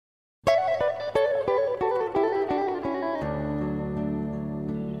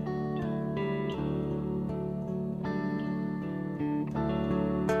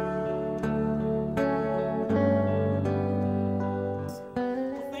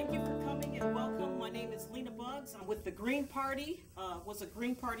with the Green Party, was a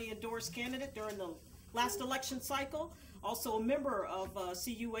Green Party endorsed candidate during the last election cycle. Also a member of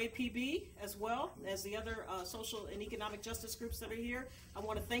CUAPB as well as the other social and economic justice groups that are here. I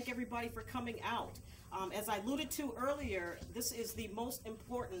want to thank everybody for coming out. As I alluded to earlier, this is the most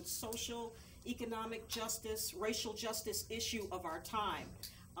important social, economic justice, racial justice issue of our time.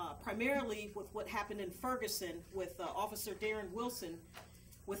 Primarily with what happened in Ferguson with Officer Darren Wilson,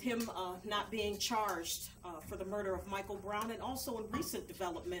 with him not being charged for the murder of Michael Brown, and also in recent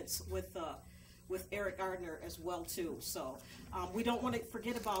developments with Eric Gardner as well too. So we don't want to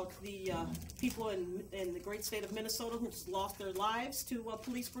forget about the people in the great state of Minnesota who's lost their lives to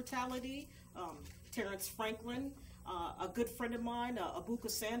police brutality. Terrence Franklin, a good friend of mine,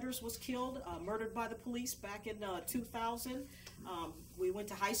 Abuka Sanders, was killed, murdered by the police back in 2000. We went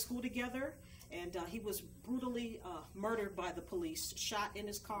to high school together, and he was brutally murdered by the police, shot in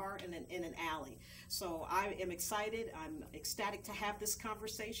his car in an alley. So I am excited. I'm ecstatic to have this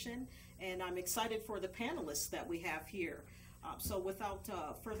conversation, and I'm excited for the panelists that we have here. So without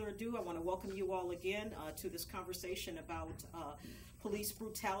further ado, I want to welcome you all again to this conversation about police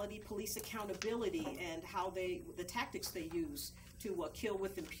brutality, police accountability, and how the tactics they use to kill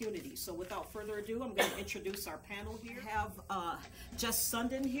with impunity. So without further ado, I'm going to introduce our panel here. We have Jess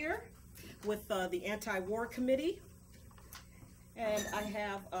Sundin here with the Anti-War Committee, and I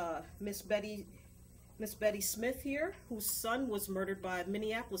have Miss Betty Smith here, whose son was murdered by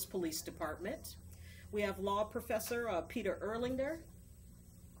Minneapolis Police Department. We have law professor Peter Erlinger,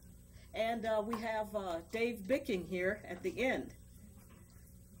 and we have Dave Bicking here at the end.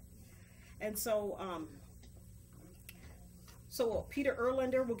 And so, Peter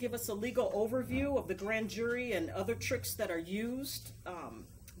Erlinger will give us a legal overview of the grand jury and other tricks that are used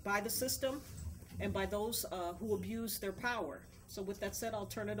by the system and by those who abuse their power. So with that said, I'll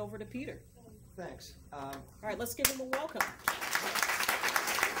turn it over to Peter. Thanks. All right, let's give him a welcome.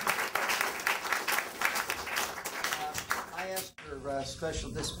 I asked for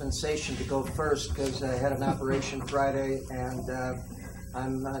special dispensation to go first because I had an operation Friday, and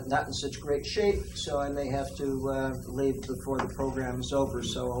I'm not in such great shape, so I may have to leave before the program is over,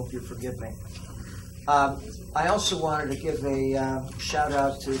 so I hope you forgive me. I also wanted to give a shout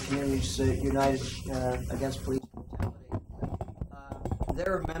out to Communities United Against Police Brutality.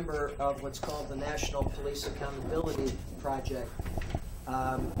 They're a member of what's called the National Police Accountability Project,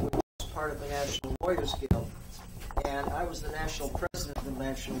 which is part of the National Lawyers Guild. And I was the national president of the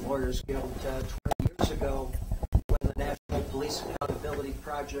National Lawyers Guild 20 years ago when the National Police Accountability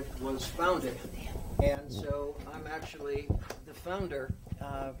Project was founded. And so I'm actually the founder,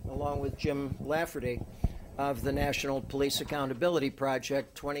 along with Jim Lafferty, of the National Police Accountability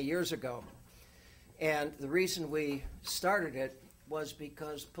Project 20 years ago. And the reason we started it was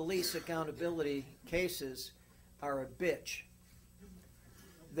because police accountability cases are a bitch.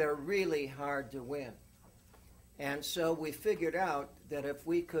 They're really hard to win. And so we figured out that if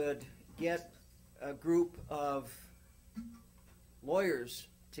we could get a group of lawyers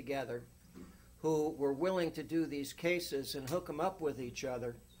together who were willing to do these cases and hook them up with each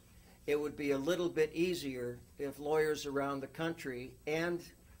other, it would be a little bit easier if lawyers around the country and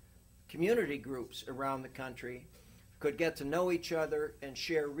community groups around the country could get to know each other and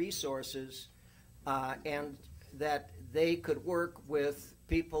share resources, and that they could work with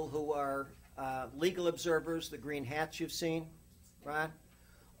people who are legal observers, the green hats you've seen, right?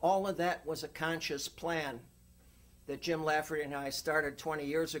 All of that was a conscious plan that Jim Lafferty and I started 20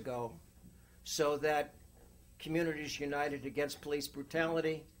 years ago so that Communities United Against Police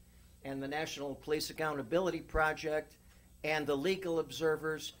Brutality and the National Police Accountability Project and the legal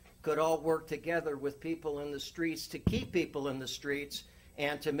observers could all work together with people in the streets to keep people in the streets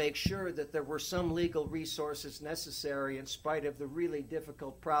and to make sure that there were some legal resources necessary in spite of the really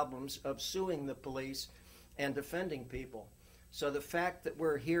difficult problems of suing the police and defending people. So the fact that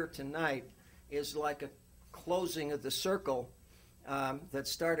we're here tonight is like a closing of the circle that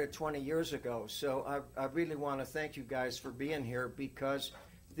started 20 years ago. So I really want to thank you guys for being here, because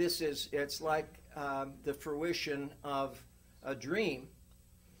it's like the fruition of a dream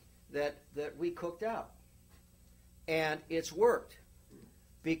that we cooked out. And it's worked,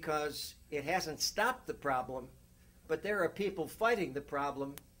 because it hasn't stopped the problem, but there are people fighting the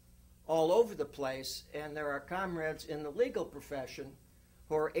problem all over the place, and there are comrades in the legal profession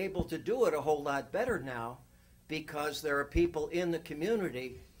who are able to do it a whole lot better now, because there are people in the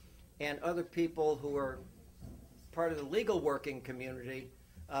community and other people who are part of the legal working community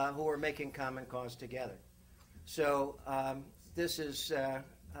who are making common cause together. So this is,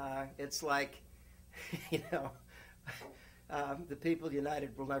 it's like, you know, the people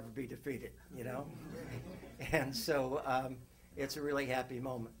united will never be defeated, you know? And so it's a really happy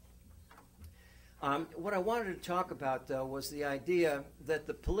moment. What I wanted to talk about, though, was the idea that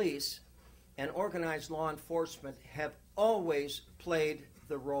the police and organized law enforcement have always played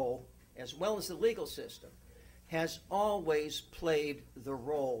the role, as well as the legal system, has always played the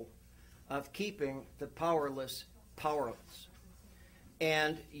role of keeping the powerless powerless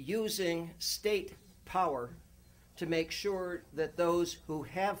and using state power to make sure that those who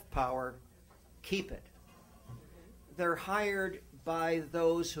have power keep it. They're hired by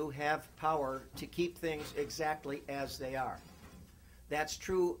those who have power to keep things exactly as they are. That's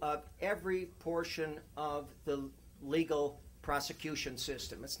true of every portion of the legal prosecution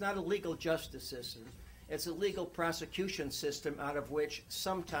system. It's not a legal justice system. It's a legal prosecution system out of which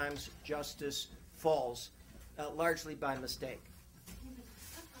sometimes justice falls, largely by mistake.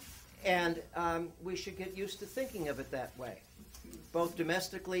 And we should get used to thinking of it that way, both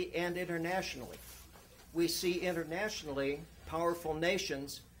domestically and internationally. We see internationally powerful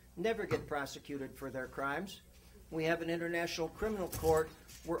nations never get prosecuted for their crimes. We have an international criminal court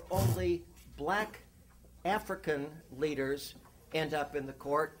where only black African leaders end up in the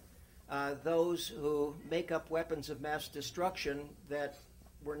court. Those who make up weapons of mass destruction that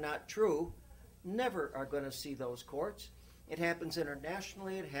were not true never are going to see those courts. It happens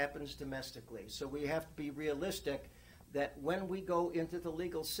internationally, it happens domestically. So we have to be realistic that when we go into the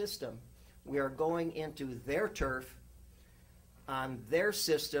legal system, we are going into their turf, on their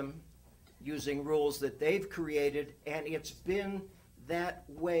system, using rules that they've created, and it's been that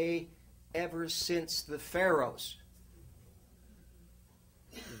way ever since the pharaohs.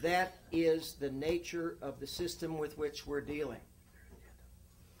 That is the nature of the system with which we're dealing.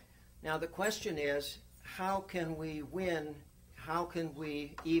 Now the question is, how can we win? How can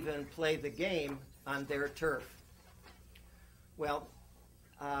we even play the game on their turf? Well,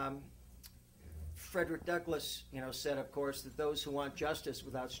 Frederick Douglass, said, of course, that those who want justice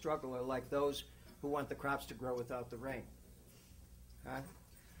without struggle are like those who want the crops to grow without the rain.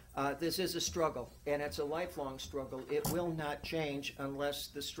 This is a struggle, and it's a lifelong struggle. It will not change unless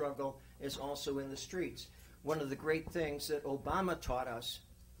the struggle is also in the streets. One of the great things that Obama taught us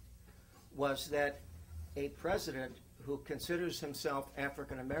was that a president who considers himself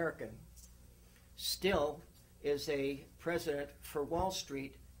African American still is a president for Wall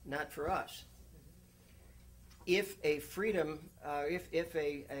Street, not for us. If a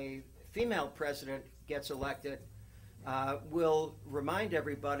female president gets elected, we'll remind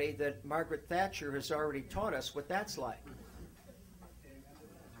everybody that Margaret Thatcher has already taught us what that's like.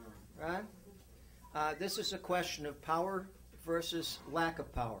 Right? This is a question of power versus lack of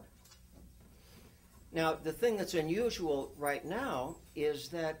power. Now, the thing that's unusual right now is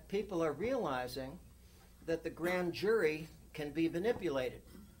that people are realizing that the grand jury can be manipulated.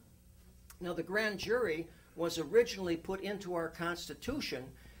 Now, the grand jury was originally put into our Constitution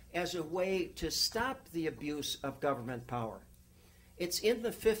as a way to stop the abuse of government power. It's in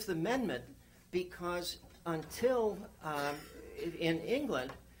the Fifth Amendment because until in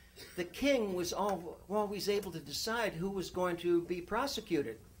England, the king was always able to decide who was going to be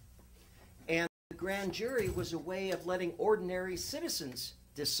prosecuted. And the grand jury was a way of letting ordinary citizens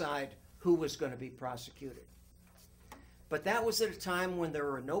decide who was going to be prosecuted. But that was at a time when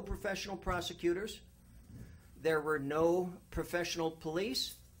there were no professional prosecutors, there were no professional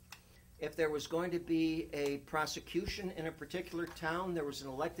police. If there was going to be a prosecution in a particular town, there was an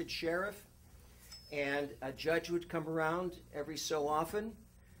elected sheriff, and a judge would come around every so often,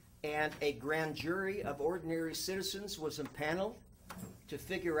 and a grand jury of ordinary citizens was impaneled to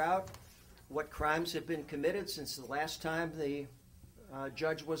figure out what crimes had been committed since the last time the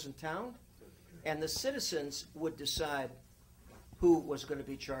judge was in town, and the citizens would decide who was going to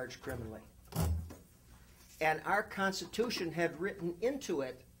be charged criminally. And our Constitution had written into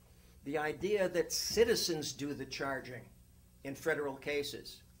it the idea that citizens do the charging in federal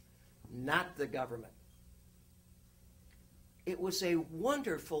cases, not the government. It was a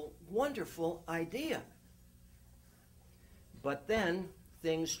wonderful, wonderful idea. But then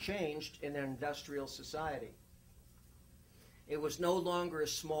things changed in an industrial society. It was no longer a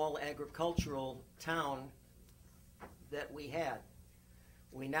small agricultural town that we had.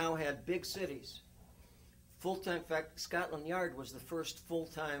 We now had big cities. Full-time, in fact, Scotland Yard was the first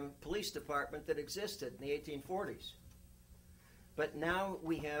full-time police department that existed in the 1840s. But now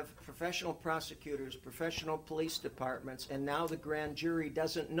we have professional prosecutors, professional police departments, and now the grand jury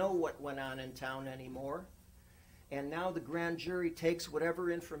doesn't know what went on in town anymore. And now the grand jury takes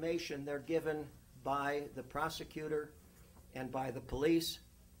whatever information they're given by the prosecutor and by the police.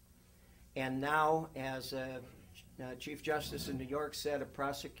 And now, as Chief Justice in New York said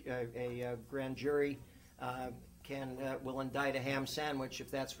a grand jury will indict a ham sandwich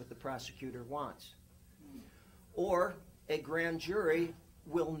if that's what the prosecutor wants. Or a grand jury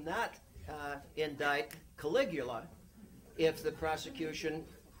will not indict Caligula if the prosecutor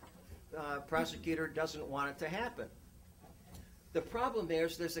doesn't want it to happen. The problem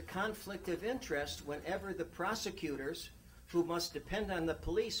is there's a conflict of interest whenever the prosecutors, who must depend on the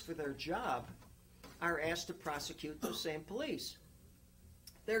police for their job, are asked to prosecute those same police.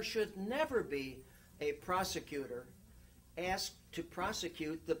 There should never be a prosecutor asked to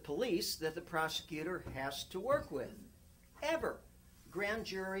prosecute the police that the prosecutor has to work with, ever, grand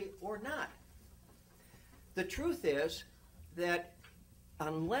jury or not. The truth is that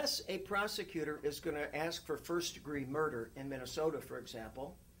unless a prosecutor is going to ask for first-degree murder in Minnesota, for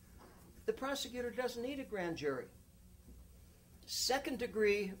example, the prosecutor doesn't need a grand jury.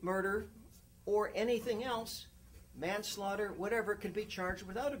 Second-degree murder or anything else, manslaughter, whatever, can be charged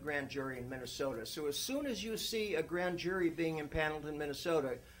without a grand jury in Minnesota. So as soon as you see a grand jury being impaneled in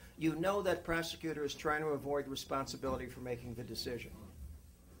Minnesota, you know that prosecutor is trying to avoid responsibility for making the decision.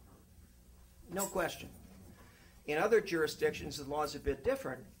 No question. In other jurisdictions, the law is a bit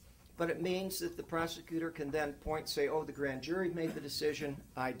different, but it means that the prosecutor can then say, oh, the grand jury made the decision,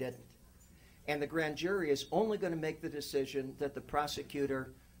 I didn't. And the grand jury is only going to make the decision that the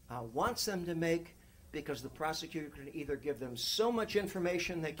prosecutor wants them to make, because the prosecutor can either give them so much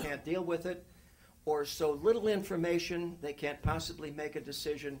information they can't deal with it, or so little information they can't possibly make a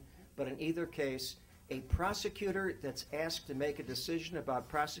decision. But in either case, a prosecutor that's asked to make a decision about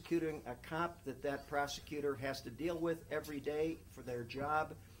prosecuting a cop that prosecutor has to deal with every day for their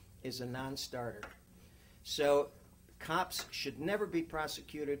job is a non-starter. So cops should never be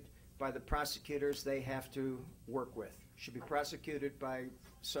prosecuted by the prosecutors they have to work with. Should be prosecuted by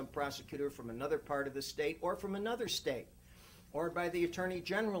some prosecutor from another part of the state or from another state, or by the attorney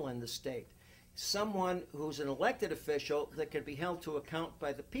general in the state. Someone who's an elected official that can be held to account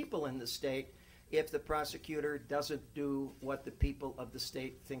by the people in the state if the prosecutor doesn't do what the people of the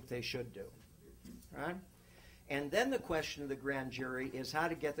state think they should do. Right? And then the question of the grand jury is how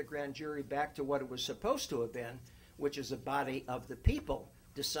to get the grand jury back to what it was supposed to have been, which is a body of the people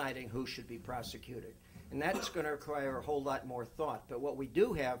deciding who should be prosecuted. And that's going to require a whole lot more thought. But what we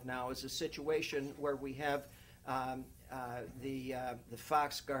do have now is a situation where we have the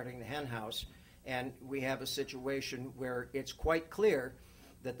fox guarding the hen house, and we have a situation where it's quite clear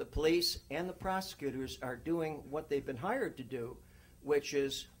that the police and the prosecutors are doing what they've been hired to do, which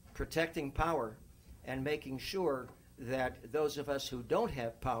is protecting power and making sure that those of us who don't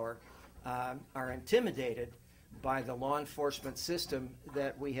have power are intimidated by the law enforcement system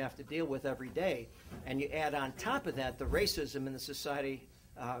that we have to deal with every day. And you add on top of that the racism in the society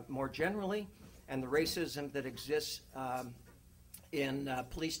more generally, and the racism that exists in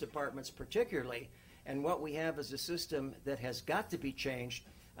police departments particularly. And what we have is a system that has got to be changed,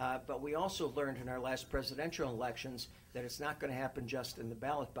 but we also learned in our last presidential elections that it's not going to happen just in the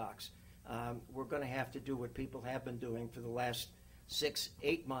ballot box. We're going to have to do what people have been doing for the last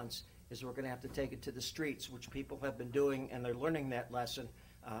 6-8 months, is we're going to have to take it to the streets, which people have been doing, and they're learning that lesson,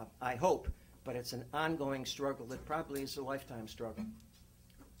 I hope. But it's an ongoing struggle that probably is a lifetime struggle.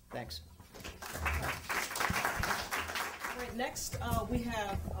 Thanks. All right, next we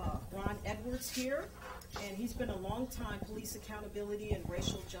have Ron Edwards here, and he's been a long-time police accountability and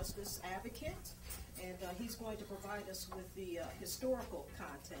racial justice advocate, and he's going to provide us with the historical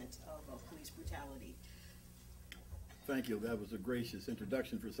content of police brutality. Thank you. That was a gracious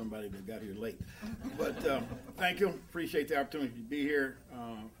introduction for somebody that got here late. But thank you. Appreciate the opportunity to be here.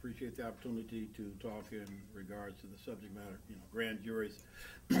 Appreciate the opportunity to talk in regards to the subject matter. You know, grand juries,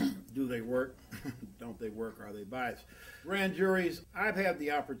 do they work? Don't they work? Are they biased? Grand juries, I've had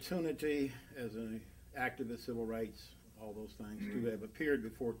the opportunity as an activist, civil rights, all those things, to have appeared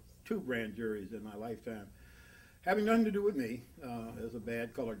before 2 grand juries in my lifetime, having nothing to do with me as a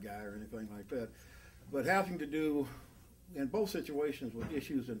bad colored guy or anything like that, but having to do in both situations with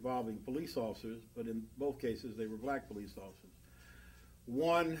issues involving police officers, but in both cases they were black police officers.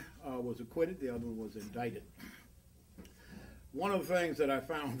 One was acquitted, the other one was indicted. One of the things that I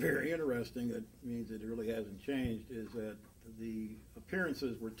found very interesting, that means it really hasn't changed, is that the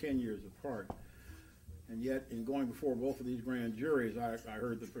appearances were 10 years apart. And yet, in going before both of these grand juries, I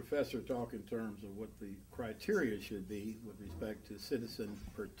heard the professor talk in terms of what the criteria should be with respect to citizen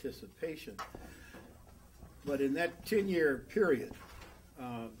participation. But in that 10-year period,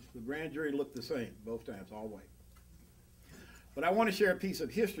 the grand jury looked the same both times, all white. But I want to share a piece of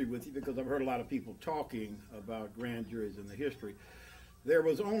history with you because I've heard a lot of people talking about grand juries in the history. There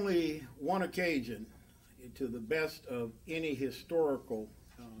was only one occasion to the best of any historical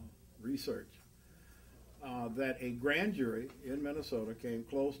research, that a grand jury in Minnesota came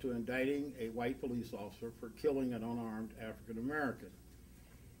close to indicting a white police officer for killing an unarmed African American.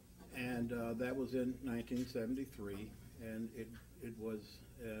 And that was in 1973, and it was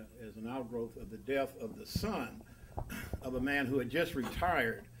as an outgrowth of the death of the son of a man who had just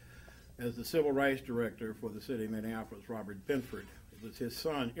retired as the civil rights director for the city of Minneapolis, Robert Benford. It was his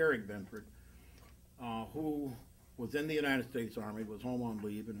son, Eric Benford, who was in the United States Army, was home on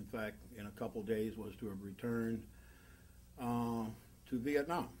leave, and in fact, in a couple days was to have returned to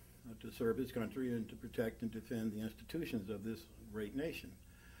Vietnam to serve his country and to protect and defend the institutions of this great nation.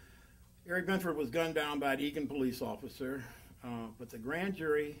 Eric Benford was gunned down by an Eagan police officer, but the grand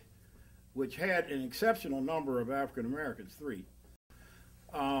jury, which had an exceptional number of African Americans, 3,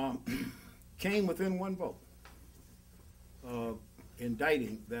 came within 1 vote of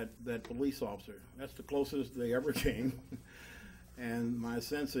indicting that police officer. That's the closest they ever came, and my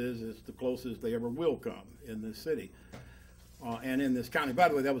sense is it's the closest they ever will come in this city and in this county. By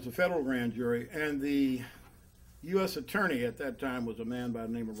the way, that was a federal grand jury, and the U.S. attorney at that time was a man by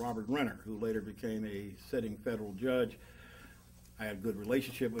the name of Robert Renner, who later became a sitting federal judge. I had a good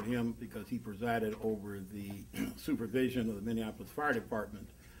relationship with him because he presided over the supervision of the Minneapolis Fire Department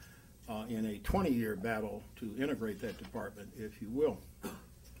in a 20-year battle to integrate that department, if you will.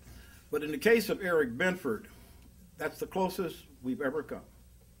 But in the case of Eric Benford, that's the closest we've ever come.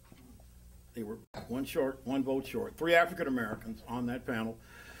 They were 1 vote short, 3 African Americans on that panel.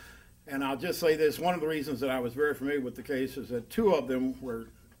 And I'll just say this, one of the reasons that I was very familiar with the case is that 2 of them were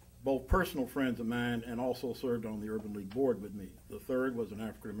both personal friends of mine and also served on the Urban League board with me. The 3rd was an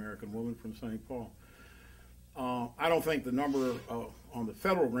African-American woman from St. Paul. I don't think the number on the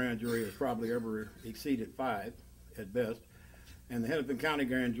federal grand jury has probably ever exceeded 5 at best. And the Hennepin County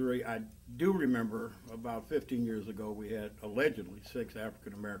grand jury, I do remember about 15 years ago we had allegedly 6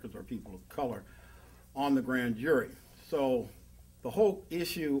 African-Americans or people of color on the grand jury. So the whole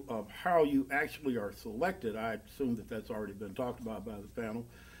issue of how you actually are selected, I assume that that's already been talked about by the panel,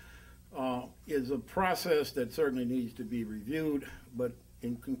 is a process that certainly needs to be reviewed. But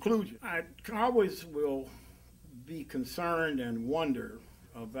in conclusion, I always will be concerned and wonder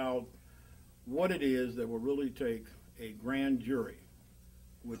about what it is that will really take a grand jury,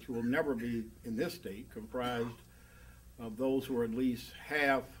 which will never be in this state comprised of those who are at least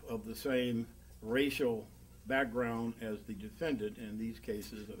half of the same racial background as the defendant in these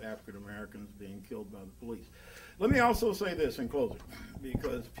cases of African Americans being killed by the police. Let me also say this in closing,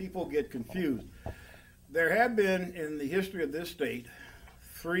 because people get confused. There have been in the history of this state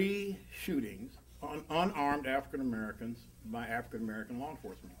 3 shootings on unarmed African Americans by African American law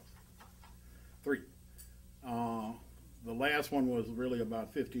enforcement officers. 3. The last one was really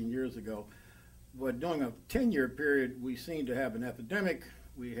about 15 years ago. But during a 10-year period, we seem to have an epidemic.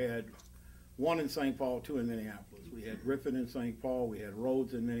 We had 1 in St. Paul, 2 in Minneapolis. We had Griffin in St. Paul, we had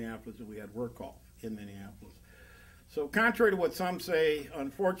Rhodes in Minneapolis, and we had Workoff in Minneapolis. So contrary to what some say,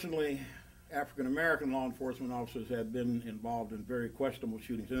 unfortunately, African-American law enforcement officers have been involved in very questionable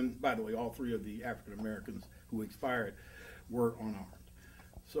shootings. And by the way, all 3 of the African-Americans who expired were unarmed.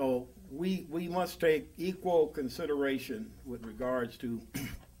 So we must take equal consideration with regards to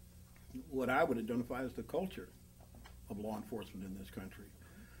what I would identify as the culture of law enforcement in this country.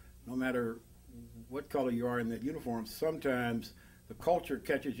 No matter what color you are in that uniform, sometimes the culture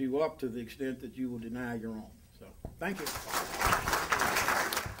catches you up to the extent that you will deny your own. So, thank you.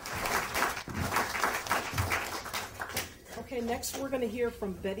 Okay, next we're going to hear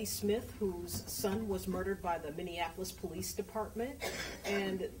from Betty Smith, whose son was murdered by the Minneapolis Police Department.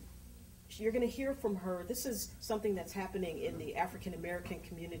 And you're going to hear from her. This is something that's happening in the African American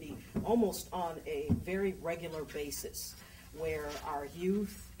community almost on a very regular basis, where our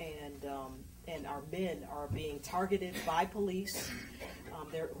youth and our men are being targeted by police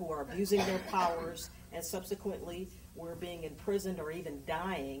who are abusing their powers, and subsequently we're being imprisoned or even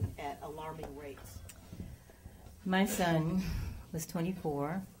dying at alarming rates. My son was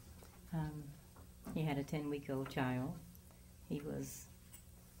 24. He had a 10-week-old child. He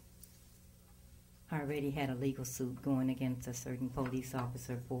already had a legal suit going against a certain police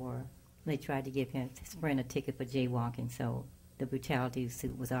officer they tried to give him a ticket for jaywalking, so the brutality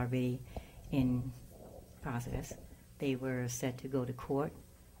suit was already in process. They were set to go to court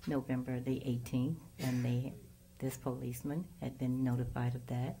November the 18th, and this policeman had been notified of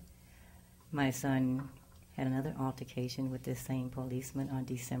that. My son had another altercation with this same policeman on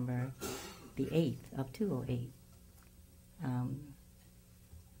December the 8th of 2008.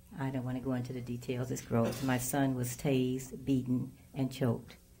 I don't want to go into the details, it's gross. My son was tased, beaten, and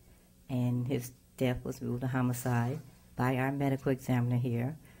choked. And his death was ruled a homicide by our medical examiner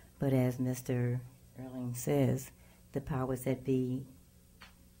here. But as Mr. Erling says, the powers that be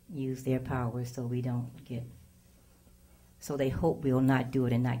use their powers so we don't get, so they hope we'll not do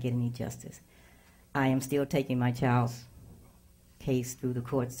it and not get any justice. I am still taking my child's case through the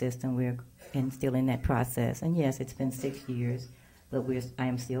court system. We're still in that process. And yes, it's been 6 years, but I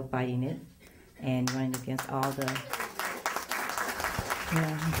am still fighting it and running against all the...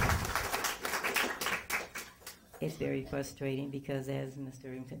 It's very frustrating because, as Mr.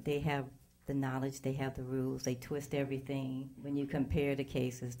 Ring said, they have the knowledge, they have the rules, they twist everything. When you compare the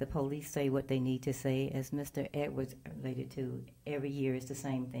cases, the police say what they need to say. As Mr. Edwards related to, every year it's the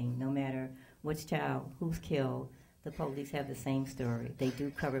same thing. No matter which child, who's killed, the police have the same story. They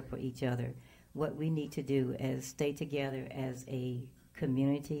do cover for each other. What we need to do is stay together as a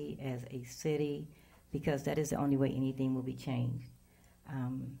community, as a city, because that is the only way anything will be changed.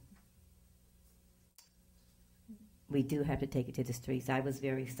 We do have to take it to the streets. I was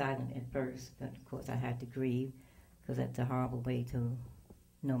very silent at first, but of course I had to grieve because that's a horrible way to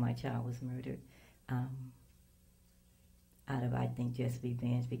know my child was murdered. Out of, I think, just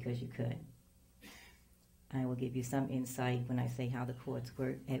revenge because you could. I will give you some insight when I say how the courts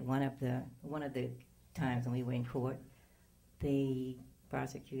work. At one of the times when we were in court, the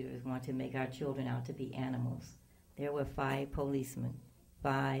prosecutors want to make our children out to be animals. There were 5 policemen,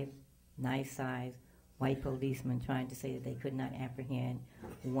 5 nice-sized white policemen trying to say that they could not apprehend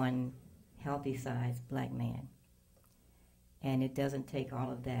one healthy-sized black man. And it doesn't take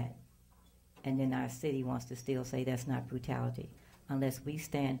all of that. And then our city wants to still say that's not brutality. Unless we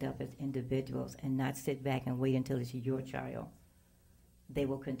stand up as individuals and not sit back and wait until it's your child, they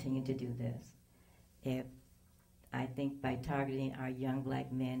will continue to do this. I think by targeting our young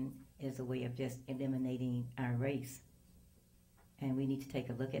black men is a way of just eliminating our race. And we need to take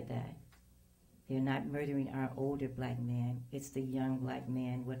a look at that. They're not murdering our older black men. It's the young black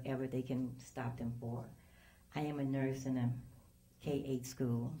men, whatever they can stop them for. I am a nurse in a K-8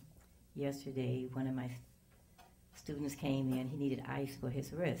 school. Yesterday, one of my students came in. He needed ice for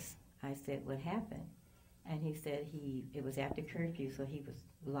his wrist. I said, what happened? And he said it was after curfew, so he was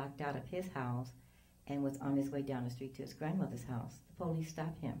locked out of his house and was on his way down the street to his grandmother's house. The police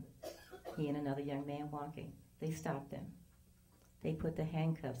stopped him. He and another young man walking. They stopped them. They put the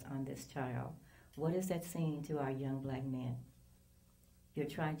handcuffs on this child. What is that saying to our young black men? You're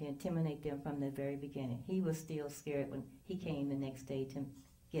trying to intimidate them from the very beginning. He was still scared when he came the next day to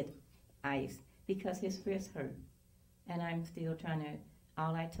get ice because his wrist hurt. And I'm still trying to,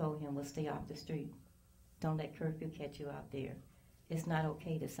 all I told him was stay off the street. Don't let curfew catch you out there. It's not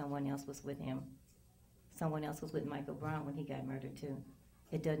okay that someone else was with him. Someone else was with Michael Brown when he got murdered too.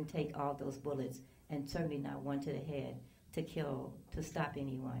 It doesn't take all those bullets, and certainly not one to the head, to stop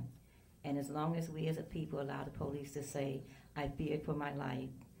anyone. And as long as we as a people allow the police to say, I feared for my life,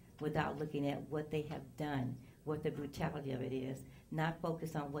 without looking at what they have done, what the brutality of it is, not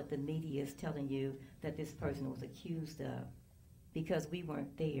focus on what the media is telling you that this person was accused of, because we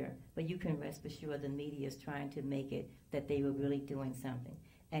weren't there. But you can rest assured the media is trying to make it that they were really doing something.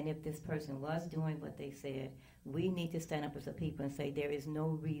 And if this person was doing what they said, we need to stand up as a people and say there is no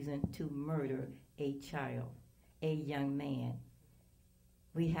reason to murder a child, a young man.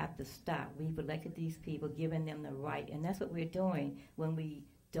 We have to stop. We've elected these people, giving them the right, and that's what we're doing when we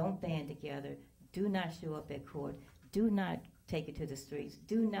don't band together. Do not show up at court. Do not take it to the streets.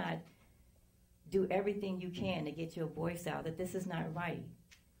 Do not do everything you can to get your voice out that this is not right.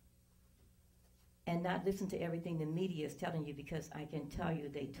 And not listen to everything the media is telling you, because I can tell you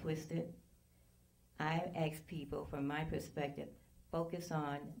they twist it. I ask people, from my perspective, focus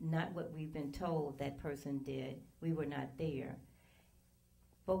on not what we've been told that person did. We were not there.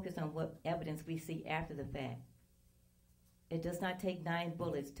 Focus on what evidence we see after the fact. It does not take 9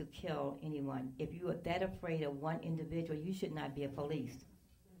 bullets to kill anyone. If you are that afraid of one individual, you should not be a police.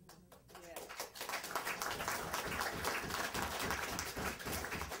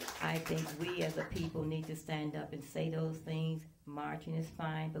 I think we as a people need to stand up and say those things. Marching is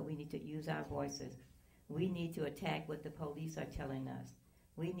fine, but we need to use our voices. We need to attack what the police are telling us.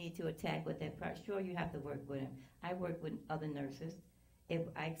 We need to attack what they're, sure, you have to work with them. I work with other nurses. If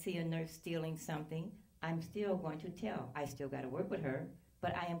I see a nurse stealing something, I'm still going to tell. I still got to work with her,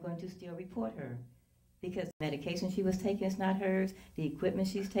 but I am going to still report her. Because the medication she was taking is not hers, the equipment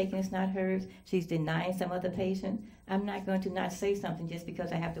she's taking is not hers, she's denying some other patient. I'm not going to not say something just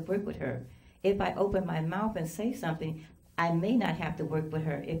because I have to work with her. If I open my mouth and say something, I may not have to work with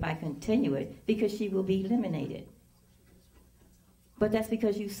her if I continue it, because she will be eliminated. But that's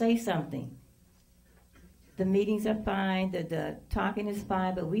because you say something. The meetings are fine, the talking is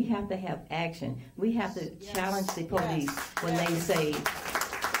fine, but we have to have action. We have to challenge the police when they say,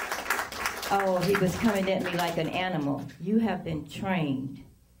 oh, he was coming at me like an animal. You have been trained.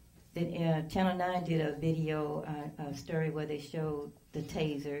 Channel 9 did a video, a story where they showed the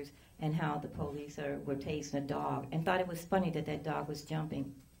tasers and how the police were tasing a dog, and thought it was funny that that dog was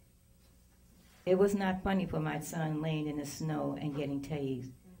jumping. It was not funny for my son laying in the snow and getting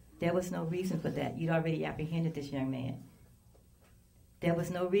tased. There was no reason for that. You'd already apprehended this young man. There was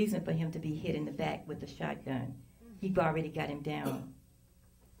no reason for him to be hit in the back with a shotgun. You've already got him down.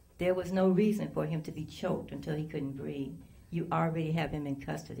 There was no reason for him to be choked until he couldn't breathe. You already have him in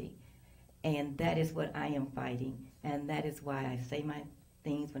custody. And that is what I am fighting. And that is why I say my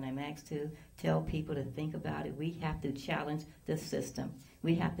things when I'm asked to tell people to think about it. We have to challenge the system.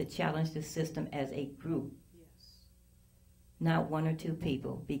 We have to challenge the system as a group. Not one or two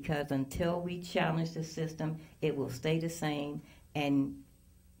people, because until we challenge the system, it will stay the same, and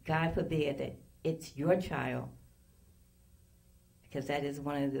God forbid that it's your child, because that is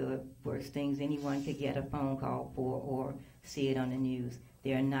one of the worst things anyone could get a phone call for or see it on the news.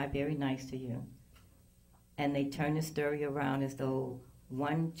 They are not very nice to you. And they turn the story around as though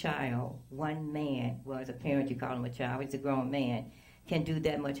one child, one man, well, as a parent you call him a child, he's a grown man, can do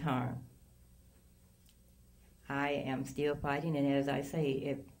that much harm. I am still fighting, and as I say,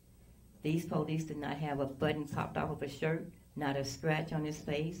 if these police did not have a button popped off of a shirt, not a scratch on his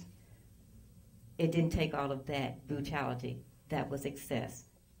face, it didn't take all of that brutality. That was excess.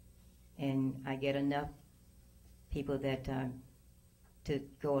 And I get enough people that to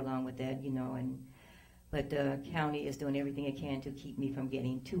go along with that, you know, but the county is doing everything it can to keep me from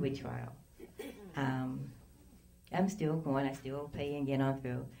getting to a trial. I'm still going, I still pay and get on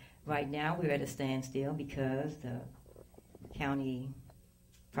through. Right now, we're at a standstill because the county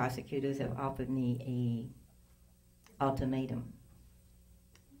prosecutors have offered me a ultimatum.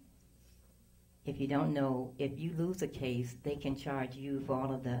 If you don't know, if you lose a case, they can charge you for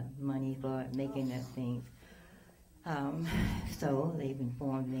all of the money for making that thing. So they've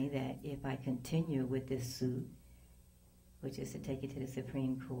informed me that if I continue with this suit, which is to take it to the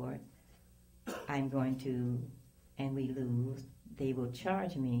Supreme Court, I'm going to, and we lose, they will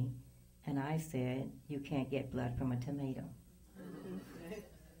charge me, and I said, you can't get blood from a tomato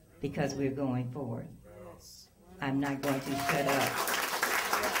because we're going forward. I'm not going to shut up.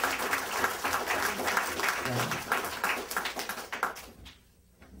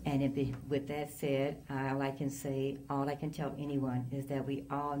 And with that said, all I can tell anyone is that we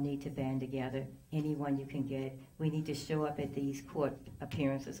all need to band together. Anyone you can get. We need to show up at these court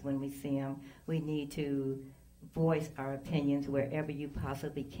appearances when we see them. We need to voice our opinions wherever you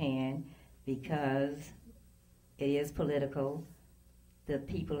possibly can, because it is political. The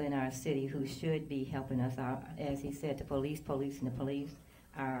people in our city who should be helping us are, as he said, the police and the police,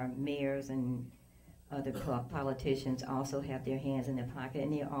 our mayors and other politicians also have their hands in their pocket,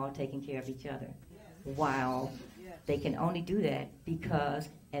 and they're all taking care of each other. While they can only do that because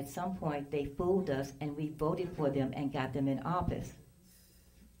at some point they fooled us and we voted for them and got them in office.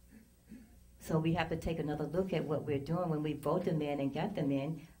 So we have to take another look at what we're doing when we vote them in and got them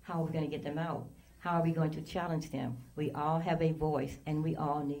in. How are we going to get them out? How are we going to challenge them? We all have a voice, and we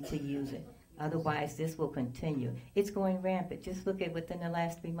all need to use it. Otherwise, this will continue. It's going rampant. Just look at within the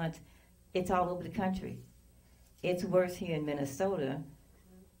last 3 months. It's all over the country. It's worse here in Minnesota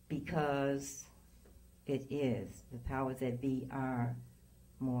because it is. The powers that be are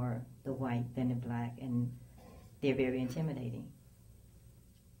more the white than the black, and they're very intimidating.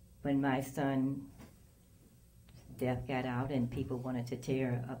 When my son's death got out and people wanted to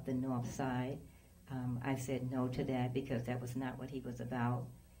tear up the north side, I said no to that because that was not what he was about.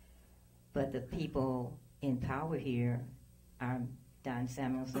 But the people in power here, Don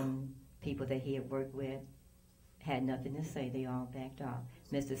Samuelson, people that he had worked with, had nothing to say. They all backed off.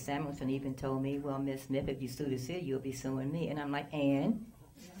 Mr. Samuelson even told me, well, Ms. Smith, if you sue the city, you'll be suing me. And I'm like, and?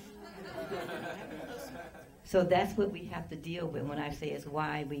 So that's what we have to deal with when I say it's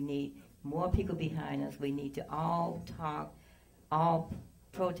why we need more people behind us. We need to all talk, all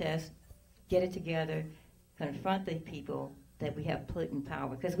protest, get it together, confront the people that we have put in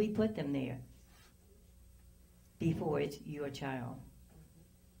power, because we put them there before it's your child.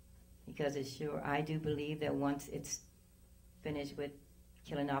 Because it's sure, I do believe that once it's finished with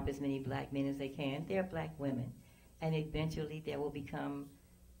killing off as many black men as they can, they're black women. And eventually there will become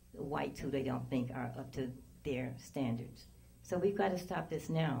whites who they don't think are up to their standards. So we've got to stop this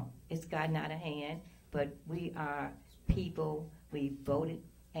now. It's gotten out of hand, but we are people, we voted,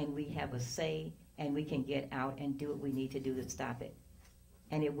 and we have a say, and we can get out and do what we need to do to stop it.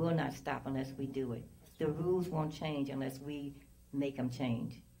 And it will not stop unless we do it. The rules won't change unless we make them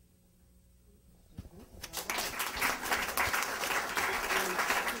change.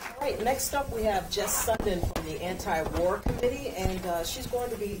 All right, next up we have Jess Sundin from the Anti-War Committee, and she's going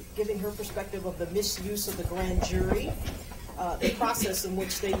to be giving her perspective of the misuse of the grand jury, the process in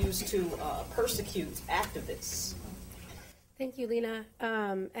which they use to persecute activists. Thank you, Lena.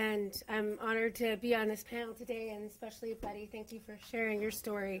 And I'm honored to be on this panel today, and especially, Buddy, thank you for sharing your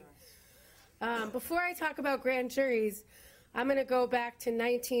story. Before I talk about grand juries, I'm going to go back to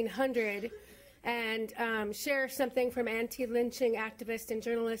 1900 and share something from anti-lynching activist and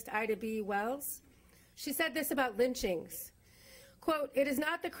journalist Ida B. Wells. She said this about lynchings. Quote, "It is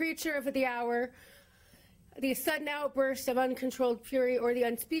not the creature of the hour, the sudden outburst of uncontrolled fury, or the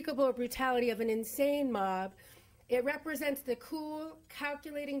unspeakable brutality of an insane mob. It represents the cool,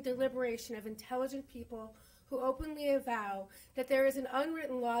 calculating deliberation of intelligent people who openly avow that there is an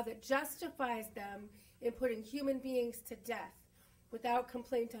unwritten law that justifies them in putting human beings to death, without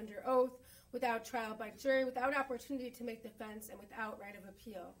complaint under oath, without trial by jury, without opportunity to make defense, and without right of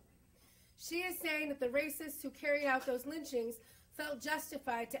appeal." She is saying that the racists who carried out those lynchings felt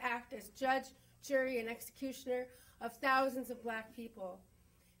justified to act as judge, jury, and executioner of thousands of black people.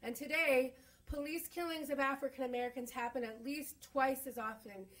 And today, police killings of African Americans happen at least twice as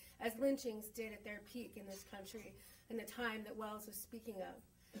often as lynchings did at their peak in this country in the time that Wells was speaking of.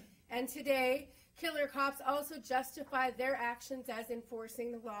 And today, killer cops also justify their actions as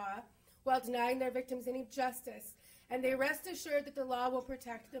enforcing the law while denying their victims any justice, and they rest assured that the law will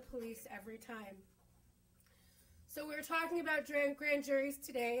protect the police every time. So we're talking about grand juries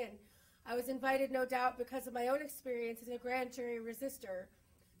today, and I was invited, no doubt, because of my own experience as a grand jury resistor,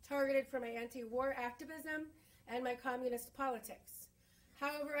 targeted for my anti-war activism and my communist politics.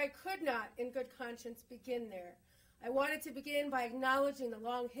 However, I could not, in good conscience, begin there. I wanted to begin by acknowledging the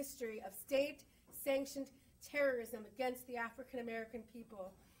long history of state-sanctioned terrorism against the African American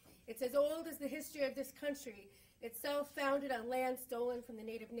people. It's as old as the history of this country, itself founded on land stolen from the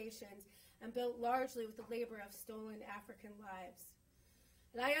native nations and built largely with the labor of stolen African lives.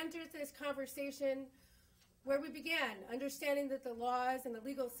 And I entered this conversation where we began, understanding that the laws and the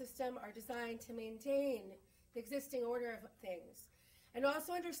legal system are designed to maintain the existing order of things, and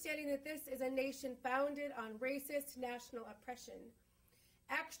also understanding that this is a nation founded on racist national oppression.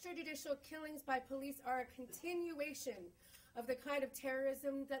 Extrajudicial killings by police are a continuation of the kind of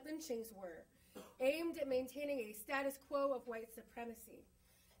terrorism that lynchings were, aimed at maintaining a status quo of white supremacy.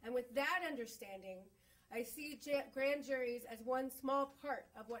 And with that understanding, I see grand juries as one small part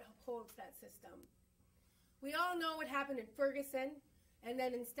of what upholds that system. We all know what happened in Ferguson, and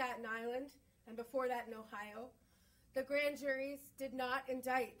then in Staten Island, and before that in Ohio. The grand juries did not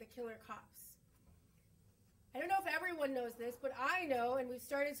indict the killer cops. I don't know if everyone knows this, but I know, and we've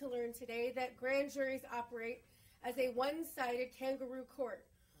started to learn today, that grand juries operate as a one-sided kangaroo court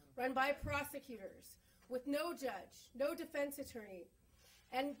run by prosecutors with no judge, no defense attorney.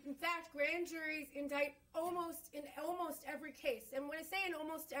 And in fact, grand juries indict in almost every case. And when I say in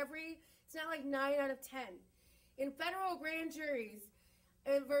almost every, it's not like 9 out of 10. In federal grand juries,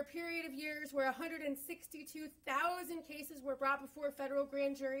 over a period of years where 162,000 cases were brought before federal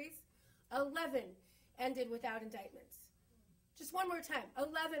grand juries, 11 ended without indictments. Just one more time,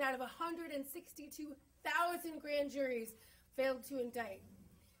 11 out of 162,000 grand juries failed to indict.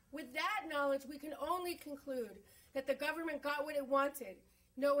 With that knowledge, we can only conclude that the government got what it wanted: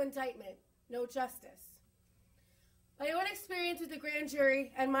 no indictment, no justice. My own experience with the grand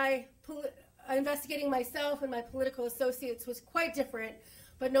jury and my investigating myself and my political associates was quite different,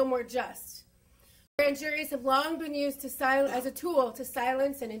 but no more just. Grand juries have long been used as a tool to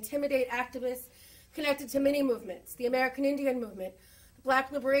silence and intimidate activists connected to many movements: the American Indian movement, the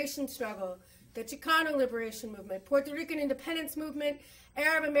Black liberation struggle, the Chicano liberation movement, Puerto Rican independence movement,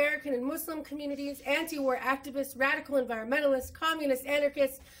 Arab American and Muslim communities, anti-war activists, radical environmentalists, communist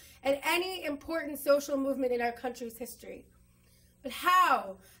anarchists, and any important social movement in our country's history. But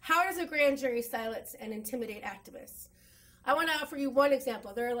how? How does a grand jury silence and intimidate activists? I want to offer you one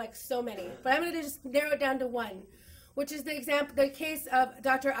example. There are like so many, but I'm going to just narrow it down to one, which is the case of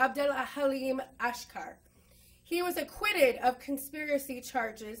Dr. Abdel Halim Ashkar. He was acquitted of conspiracy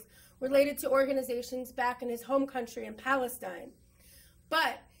charges related to organizations back in his home country in Palestine.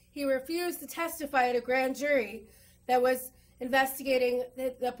 But he refused to testify at a grand jury that was investigating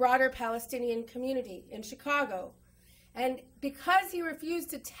the broader Palestinian community in Chicago. And because he refused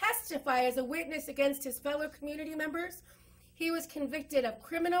to testify as a witness against his fellow community members, he was convicted of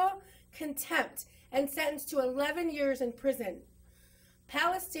criminal contempt and sentenced to 11 years in prison.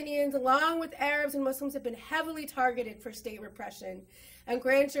 Palestinians, along with Arabs and Muslims, have been heavily targeted for state repression, and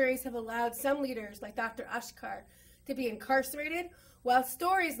grand juries have allowed some leaders, like Dr. Ashkar, to be incarcerated, while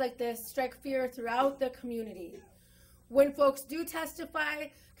stories like this strike fear throughout the community. When folks do testify,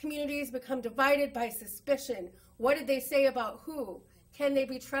 communities become divided by suspicion. What did they say about who? Can they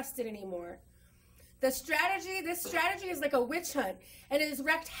be trusted anymore? This strategy is like a witch hunt, and it has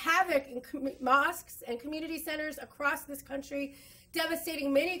wreaked havoc in mosques and community centers across this country,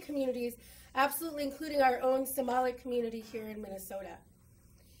 devastating many communities, absolutely including our own Somali community here in Minnesota.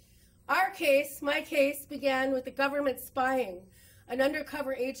 Our case, my case, began with the government spying. An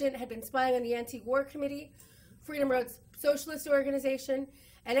undercover agent had been spying on the Anti-War Committee, Freedom Road's socialist organization,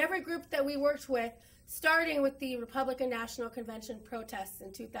 and every group that we worked with, starting with the Republican National Convention protests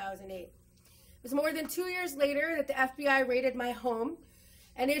in 2008. It was more than 2 years later that the FBI raided my home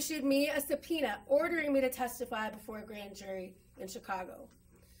and issued me a subpoena ordering me to testify before a grand jury in Chicago.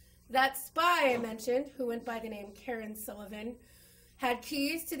 That spy I mentioned, who went by the name Karen Sullivan, had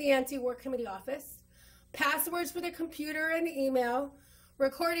keys to the Anti-War Committee office, passwords for the computer and the email,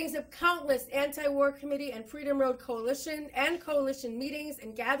 recordings of countless Anti-War Committee and Freedom Road Coalition and coalition meetings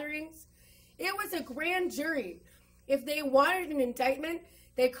and gatherings. It was a grand jury. If they wanted an indictment,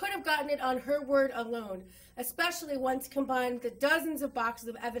 they could have gotten it on her word alone, especially once combined with the dozens of boxes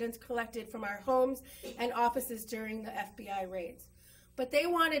of evidence collected from our homes and offices during the FBI raids. But they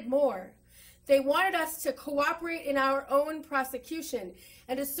wanted more. They wanted us to cooperate in our own prosecution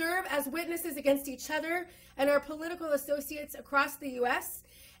and to serve as witnesses against each other and our political associates across the U.S.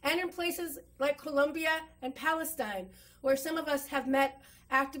 and in places like Colombia and Palestine, where some of us have met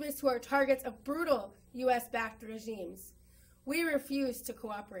activists who are targets of brutal U.S.-backed regimes. We refused to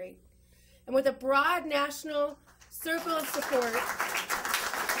cooperate. And with a broad national circle of support,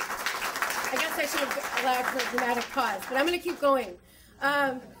 I guess I should have allowed for a dramatic pause, but I'm going to keep going.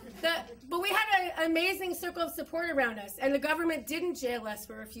 But we had an amazing circle of support around us, and the government didn't jail us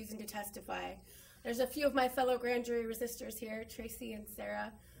for refusing to testify. There's a few of my fellow grand jury resistors here, Tracy and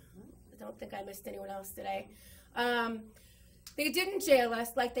Sarah. I don't think I missed anyone else today. They didn't jail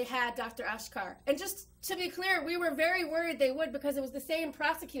us like they had Dr. Ashkar. And just to be clear, we were very worried they would, because it was the same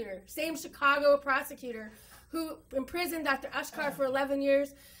prosecutor, same Chicago prosecutor who imprisoned Dr. Ashkar for 11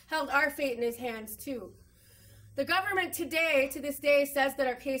 years, held our fate in his hands too. The government today, to this day, says that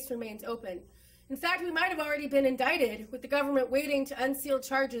our case remains open. In fact, we might have already been indicted, with the government waiting to unseal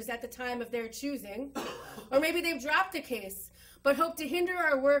charges at the time of their choosing. Or maybe they've dropped the case, but hope to hinder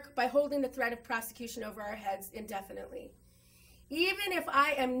our work by holding the threat of prosecution over our heads indefinitely. Even if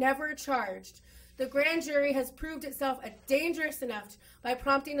I am never charged, the grand jury has proved itself dangerous enough by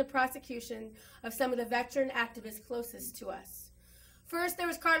prompting the prosecution of some of the veteran activists closest to us. First, there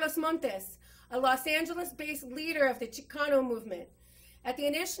was Carlos Montes, a Los Angeles-based leader of the Chicano movement. At the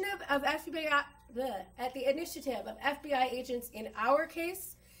initiative of FBI agents in our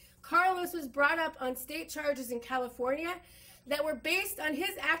case, Carlos was brought up on state charges in California that were based on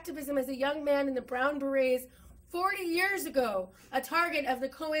his activism as a young man in the Brown Berets 40 years ago, a target of the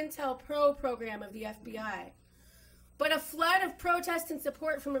COINTELPRO program of the FBI. But a flood of protest and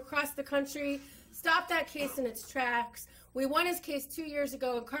support from across the country stopped that case in its tracks. We won his case 2 years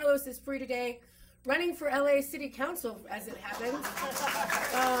ago, and Carlos is free today, running for LA City Council, as it happens.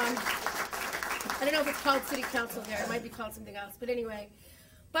 I don't know if it's called City Council there. It might be called something else, but anyway.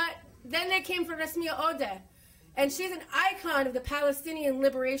 But then they came for Rasmia Odeh, and she's an icon of the Palestinian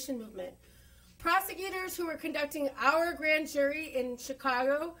liberation movement. Prosecutors who were conducting our grand jury in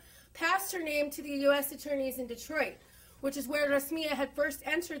Chicago passed her name to the U.S. attorneys in Detroit, which is where Rasmia had first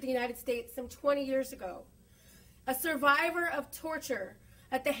entered the United States some 20 years ago. A survivor of torture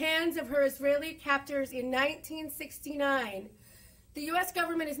at the hands of her Israeli captors in 1969, the U.S.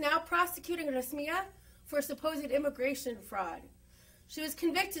 government is now prosecuting Rasmia for supposed immigration fraud. She was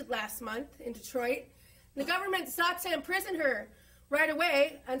convicted last month in Detroit. The government sought to imprison her right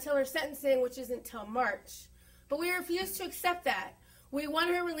away until her sentencing, which isn't until March. But we refused to accept that. We won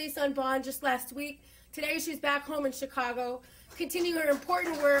her release on bond just last week. Today she's back home in Chicago, continuing her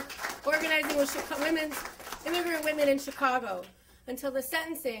important work organizing with immigrant women in Chicago until the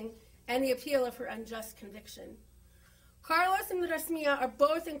sentencing and the appeal of her unjust conviction. Carlos and Rasmia are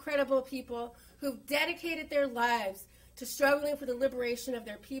both incredible people who've dedicated their lives to struggling for the liberation of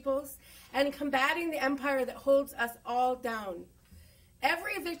their peoples and combating the empire that holds us all down.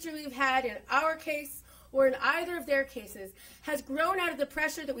 Every victory we've had in our case or in either of their cases has grown out of the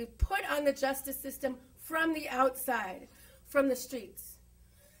pressure that we've put on the justice system from the outside, from the streets.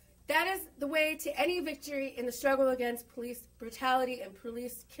 That is the way to any victory in the struggle against police brutality and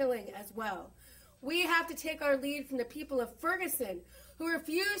police killing as well. We have to take our lead from the people of Ferguson, who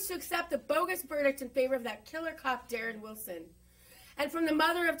refused to accept the bogus verdict in favor of that killer cop, Darren Wilson. And from the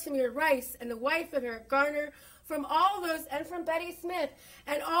mother of Tamir Rice and the wife of Eric Garner, from all those, and from Betty Smith,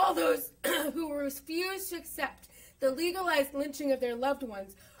 and all those who refused to accept the legalized lynching of their loved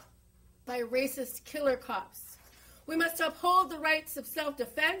ones by racist killer cops. We must uphold the rights of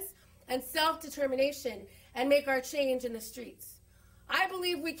self-defense and self-determination and make our change in the streets. I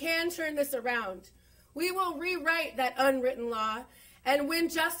believe we can turn this around. We will rewrite that unwritten law and win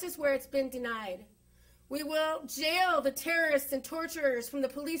justice where it's been denied. We will jail the terrorists and torturers from the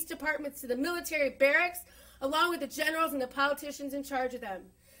police departments to the military barracks, along with the generals and the politicians in charge of them.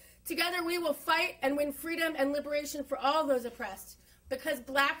 Together we will fight and win freedom and liberation for all those oppressed, because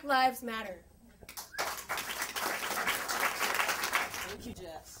Black lives matter. Thank you,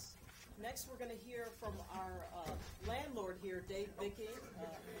 Jess. Next, we're going to hear from our landlord here, Dave Bickey,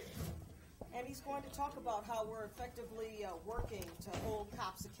 and he's going to talk about how we're effectively working to hold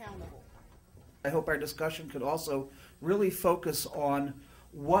cops accountable. I hope our discussion could also really focus on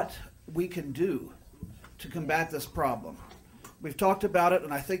what we can do to combat this problem. We've talked about it,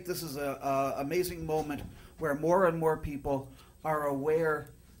 and I think this is an amazing moment where more and more people are aware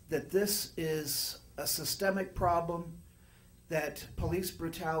that this is a systemic problem, that police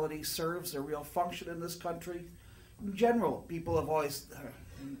brutality serves a real function in this country. In general, people have always,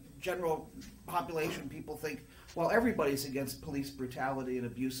 general population, people think, well, everybody's against police brutality and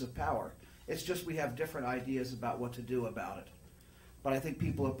abuse of power. It's just we have different ideas about what to do about it. But I think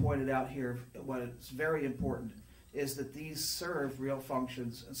people have pointed out here what is very important is that these serve real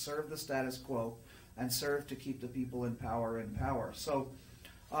functions and serve the status quo and serve to keep the people in power in power. So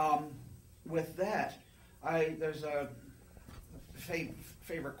with that, there's a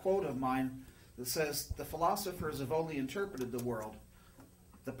favorite quote of mine that says, "The philosophers have only interpreted the world.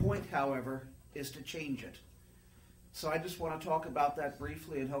 The point, however, is to change it." So I just want to talk about that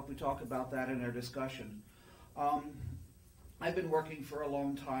briefly and hope we talk about that in our discussion. I've been working for a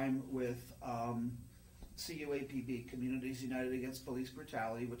long time with CUAPB, Communities United Against Police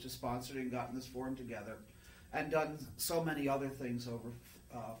Brutality, which has sponsored and gotten this forum together, and done so many other things over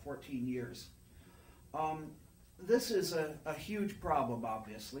 14 years. This is a huge problem,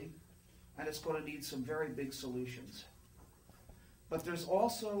 obviously, and it's going to need some very big solutions. But there's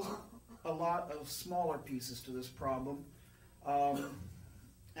also a lot of smaller pieces to this problem,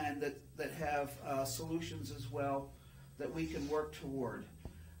 and that have solutions as well that we can work toward.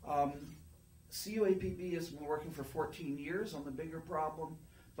 CUAPB has been working for 14 years on the bigger problem,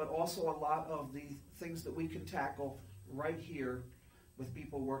 but also a lot of the things that we can tackle right here with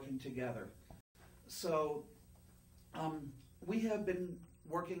people working together. So we have been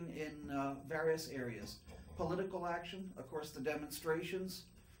working in various areas. Political action, of course, the demonstrations,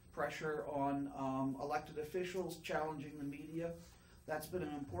 pressure on elected officials, challenging the media. That's been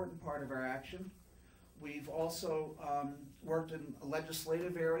an important part of our action. We've also worked in a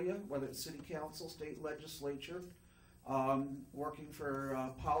legislative area, whether it's city council, state legislature, working for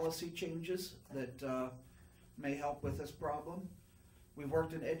policy changes that may help with this problem. We've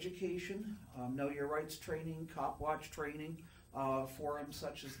worked in education, Know Your Rights training, Cop Watch training, forums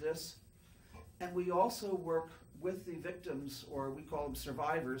such as this. And we also work with the victims, or we call them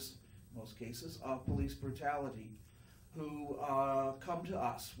survivors, in most cases, of police brutality, who come to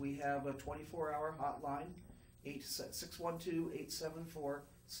us. We have a 24-hour hotline,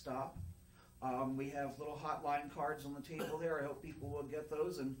 612-874-STOP. We have little hotline cards on the table there. I hope people will get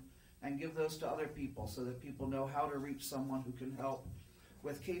those and give those to other people so that people know how to reach someone who can help.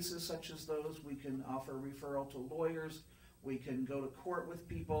 With cases such as those, we can offer referral to lawyers. We can go to court with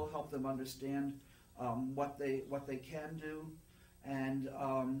people, help them understand what they can do, and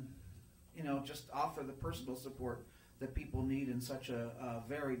just offer the personal support that people need in such a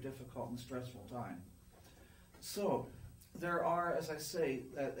very difficult and stressful time. So there are, as I say,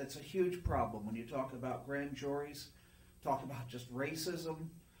 it's a huge problem when you talk about grand juries, talk about just racism,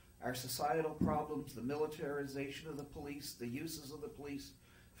 our societal problems, the militarization of the police, the uses of the police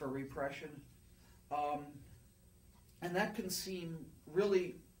for repression. And that can seem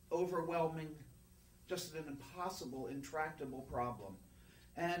really overwhelming, just an impossible, intractable problem.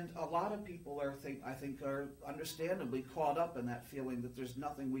 And a lot of people I think are understandably caught up in that feeling that there's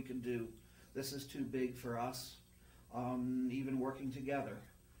nothing we can do. This is too big for us, even working together.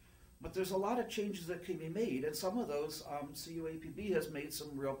 But there's a lot of changes that can be made, and some of those CUAPB has made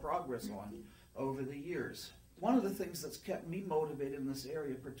some real progress on over the years. One of the things that's kept me motivated in this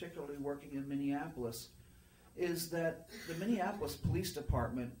area, particularly working in Minneapolis, is that the Minneapolis Police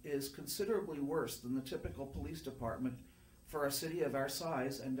Department is considerably worse than the typical police department for a city of our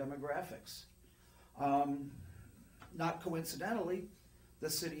size and demographics. Not coincidentally, the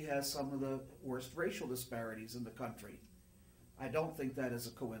city has some of the worst racial disparities in the country. I don't think that is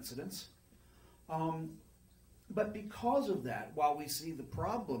a coincidence. But because of that, while we see the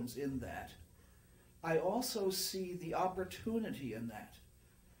problems in that, I also see the opportunity in that.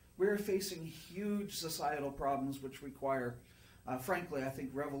 We're facing huge societal problems which require, frankly, I think,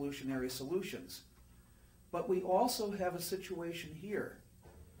 revolutionary solutions. But we also have a situation here.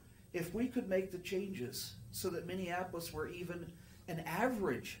 If we could make the changes so that Minneapolis were even an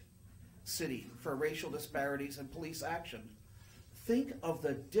average city for racial disparities and police action, think of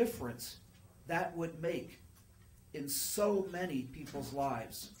the difference that would make in so many people's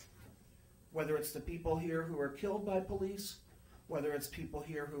lives. Whether it's the people here who are killed by police, whether it's people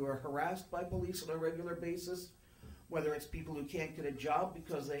here who are harassed by police on a regular basis, whether it's people who can't get a job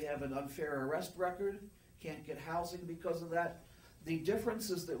because they have an unfair arrest record, can't get housing because of that. The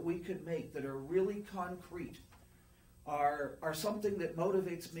differences that we could make that are really concrete are something that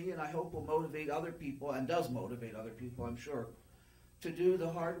motivates me, and I hope will motivate other people, and does motivate other people, I'm sure, to do the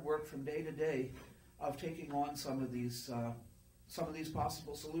hard work from day to day of taking on some of these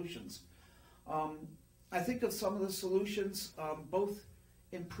possible solutions. I think of some of the solutions both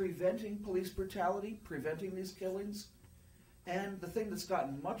in preventing police brutality, preventing these killings, and the thing that's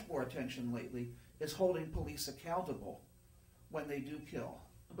gotten much more attention lately is holding police accountable when they do kill.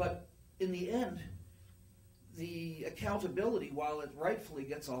 But in the end, the accountability, while it rightfully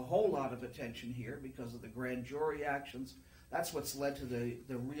gets a whole lot of attention here because of the grand jury actions, that's what's led to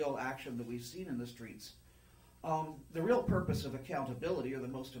the real action that we've seen in the streets. The real purpose of accountability, or the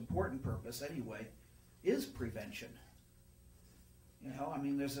most important purpose anyway, is prevention. You know, I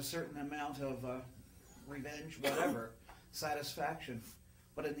mean, there's a certain amount of revenge, whatever, satisfaction.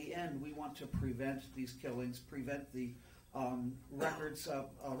 But in the end, we want to prevent these killings, prevent the records,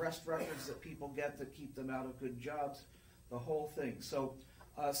 arrest records that people get that keep them out of good jobs, the whole thing. So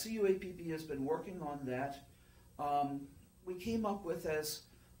CUAPB has been working on that. We came up with as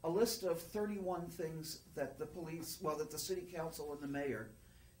a list of 31 things that the police, well, that the city council and the mayor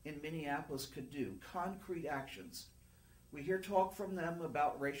in Minneapolis could do, concrete actions. We hear talk from them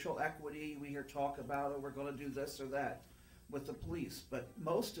about racial equity, we hear talk about, oh, we're going to do this or that with the police, but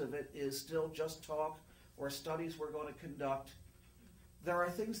most of it is still just talk or studies we're going to conduct. There are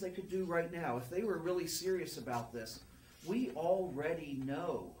things they could do right now. If they were really serious about this, we already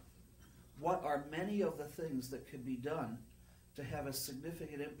know what are many of the things that could be done to have a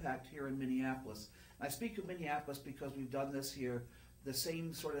significant impact here in Minneapolis. I speak of Minneapolis because we've done this here. The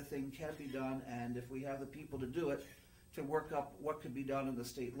same sort of thing can be done, and if we have the people to do it, to work up what could be done in the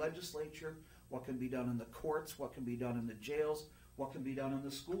state legislature, what can be done in the courts, what can be done in the jails, what can be done in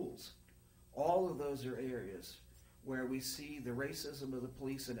the schools. All of those are areas where we see the racism of the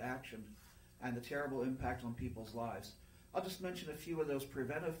police in action and the terrible impact on people's lives. I'll just mention a few of those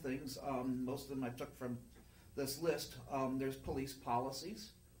preventive things. Most of them I took from this list. There's police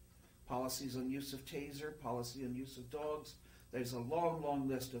policies, policies on use of taser, policy on use of dogs. There's a long, long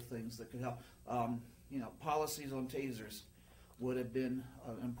list of things that could help. You know, policies on tasers would have been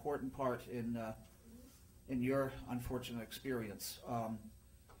an important part in your unfortunate experience.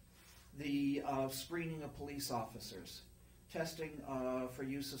 The screening of police officers, testing for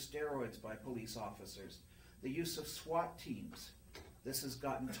use of steroids by police officers, the use of SWAT teams. This has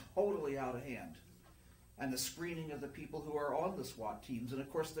gotten totally out of hand. And the screening of the people who are on the SWAT teams, and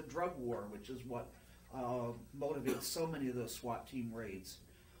of course the drug war, which is what motivates so many of those SWAT team raids.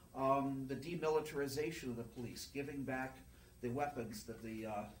 The demilitarization of the police, giving back the weapons that the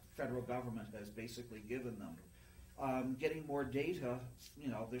federal government has basically given them. Getting more data, you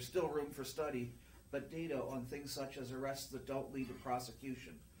know, there's still room for study, but data on things such as arrests that don't lead to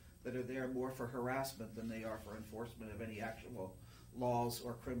prosecution, that are there more for harassment than they are for enforcement of any actual laws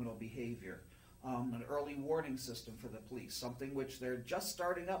or criminal behavior. An early warning system for the police, something which they're just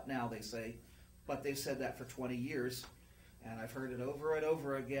starting up now, they say, but they've said that for 20 years. And I've heard it over and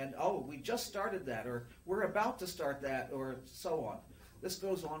over again. Oh, we just started that, or we're about to start that, or so on. This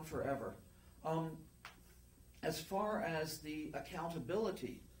goes on forever. As far as the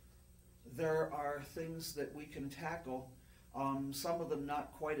accountability, there are things that we can tackle, some of them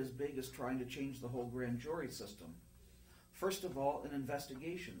not quite as big as trying to change the whole grand jury system. First of all, in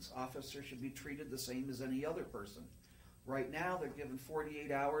investigations, officers should be treated the same as any other person. Right now, they're given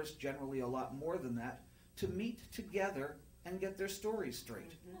 48 hours, generally a lot more than that, to meet together and get their stories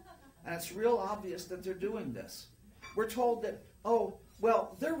straight. And it's real obvious that they're doing this. We're told that, oh,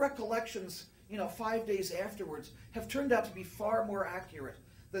 well, their recollections, 5 days afterwards have turned out to be far more accurate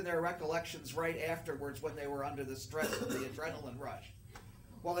than their recollections right afterwards when they were under the stress of the adrenaline rush.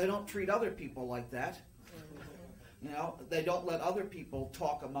 Well, they don't treat other people like that. You know, they don't let other people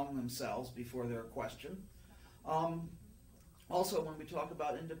talk among themselves before they're questioned. Also, when we talk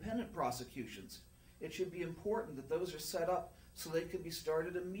about independent prosecutions, it should be important that those are set up so they can be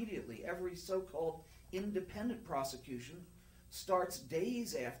started immediately. Every so-called independent prosecution starts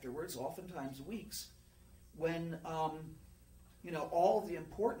days afterwards, oftentimes weeks, when you know, all the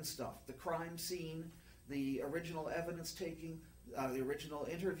important stuff, the crime scene, the original evidence taking, the original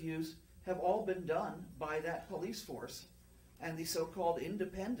interviews, have all been done by that police force, and the so-called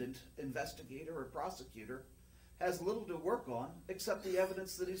independent investigator or prosecutor has little to work on except the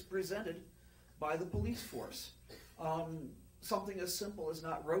evidence that is presented by the police force. Something as simple as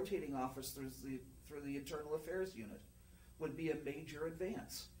not rotating officers through the Internal Affairs Unit would be a major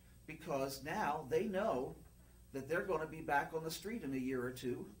advance, because now they know that they're going to be back on the street in a year or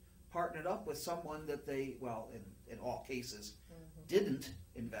two, partnered up with someone that they, well, in all cases, didn't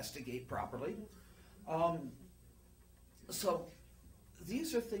investigate properly. So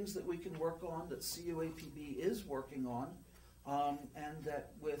these are things that we can work on, that CUAPB is working on, and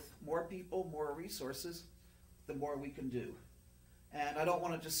that with more people, more resources, the more we can do. And I don't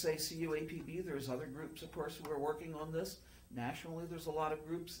want to just say CUAPB, there's other groups, of course, who are working on this. Nationally, there's a lot of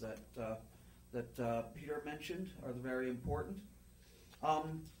groups that Peter mentioned are very important.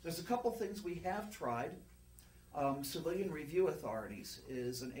 There's a couple things we have tried. Civilian review authorities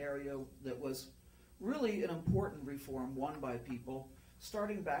is an area that was really an important reform won by people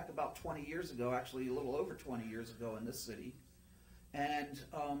starting back about 20 years ago, actually a little over 20 years ago in this city. And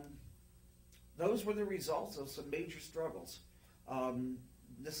those were the results of some major struggles.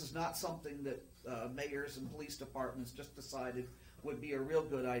 This is not something that mayors and police departments just decided would be a real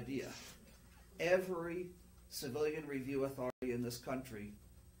good idea. Every civilian review authority in this country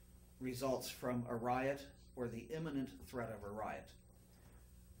results from a riot or the imminent threat of a riot.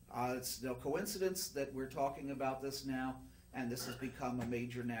 It's no coincidence that we're talking about this now, and this has become a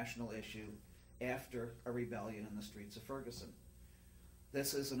major national issue after a rebellion in the streets of Ferguson.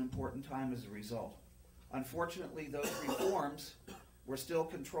 This is an important time as a result. Unfortunately, those reforms were still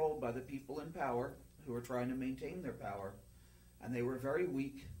controlled by the people in power who were trying to maintain their power, and they were very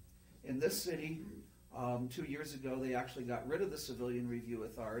weak. In this city, 2 years ago, they actually got rid of the Civilian Review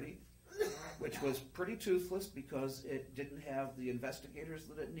Authority, which was pretty toothless because it didn't have the investigators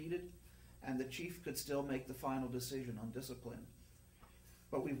that it needed, and the chief could still make the final decision on discipline.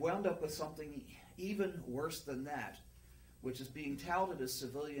 But we've wound up with something even worse than that, which is being touted as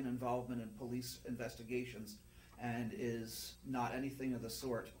civilian involvement in police investigations and is not anything of the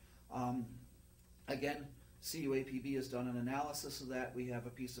sort. Again, CUAPB has done an analysis of that. We have a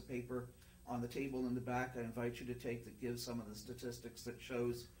piece of paper on the table in the back I invite you to take that gives some of the statistics that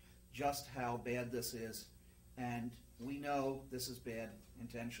shows just how bad this is, and we know this is bad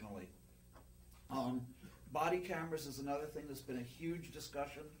intentionally. Body cameras is another thing that's been a huge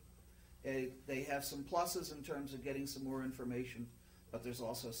discussion. They have some pluses in terms of getting some more information, but there's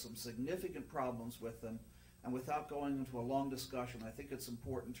also some significant problems with them. And without going into a long discussion, I think it's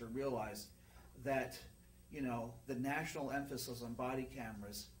important to realize that, you know, the national emphasis on body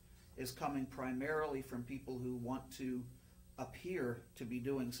cameras is coming primarily from people who want to appear to be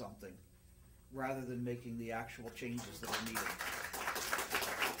doing something rather than making the actual changes that are needed.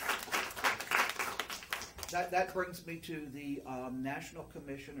 That brings me to the National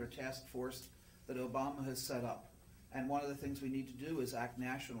Commission or Task Force that Obama has set up. And one of the things we need to do is act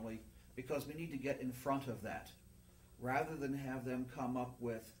nationally, because we need to get in front of that rather than have them come up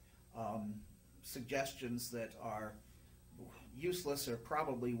with suggestions that are useless or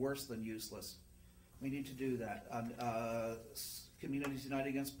probably worse than useless. We need to do that. Communities United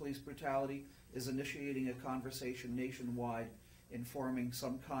Against Police Brutality is initiating a conversation nationwide in forming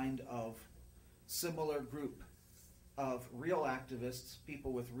some kind of similar group of real activists,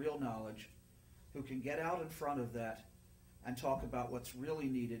 people with real knowledge, who can get out in front of that and talk about what's really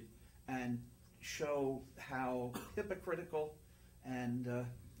needed and show how hypocritical and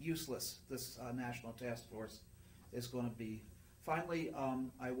useless this National Task Force is going to be. Finally,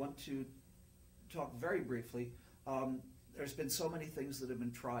 I want to talk very briefly. There's been so many things that have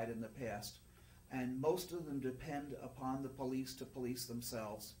been tried in the past, and most of them depend upon the police to police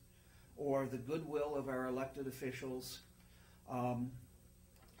themselves, or the goodwill of our elected officials.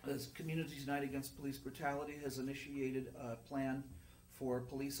 As Communities United Against Police Brutality has initiated a plan for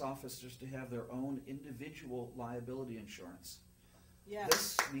police officers to have their own individual liability insurance. Yes.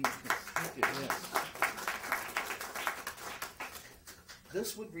 This means, thank you, yes.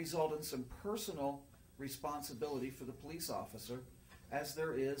 This would result in some personal responsibility for the police officer, as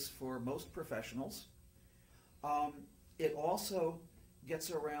there is for most professionals. It also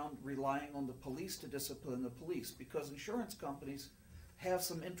gets around relying on the police to discipline the police, because insurance companies have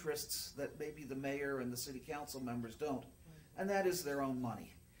some interests that maybe the mayor and the city council members don't, and that is their own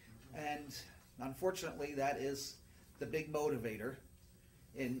money. And unfortunately, that is the big motivator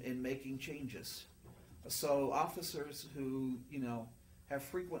in making changes. So officers who, have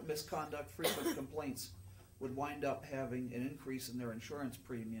frequent misconduct, frequent complaints, would wind up having an increase in their insurance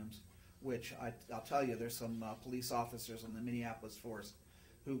premiums, which I'll tell you, there's some police officers on the Minneapolis force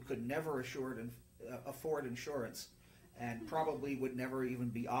who could never afford insurance and probably would never even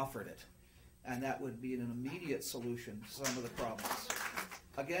be offered it. And that would be an immediate solution to some of the problems.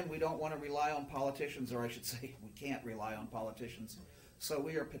 Again, we don't want to rely on politicians, or I should say, we can't rely on politicians. So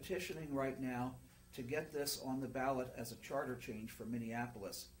we are petitioning right now to get this on the ballot as a charter change for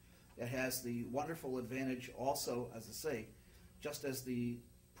Minneapolis. It has the wonderful advantage also, as I say, just as the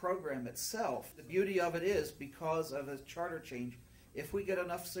program itself, the beauty of it is, because of a charter change, if we get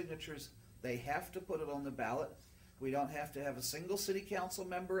enough signatures, they have to put it on the ballot. We don't have to have a single city council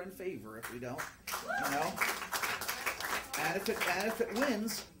member in favor if we don't, And if it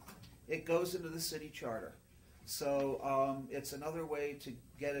wins, it goes into the city charter. So it's another way to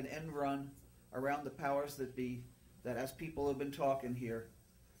get an end run around the powers that be, that, as people have been talking here,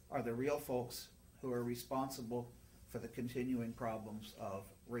 are the real folks who are responsible for the continuing problems of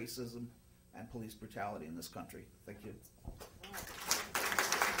racism and police brutality in this country. Thank you.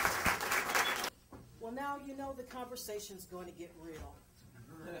 Well, now you know the conversation's going to get real.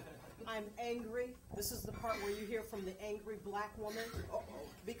 I'm angry. This is the part where you hear from the angry black woman.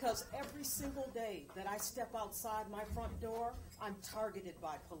 Because every single day that I step outside my front door, I'm targeted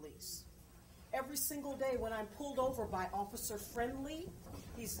by police. Every single day when I'm pulled over by Officer Friendly,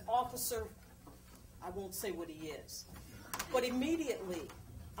 he's officer, I won't say what he is, but immediately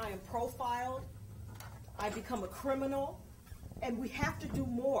I am profiled, I become a criminal, and we have to do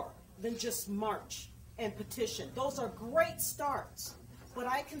more than just march and petition. Those are great starts, but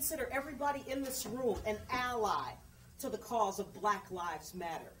I consider everybody in this room an ally to the cause of Black Lives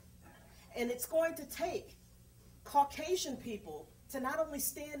Matter. And it's going to take Caucasian people to not only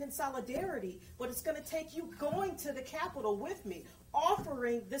stand in solidarity, but it's going to take you going to the Capitol with me,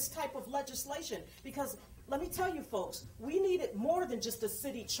 offering this type of legislation. Because let me tell you folks, we need it more than just a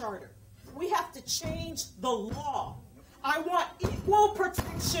city charter. We have to change the law. I want equal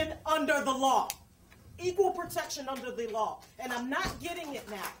protection under the law. Equal protection under the law. And I'm not getting it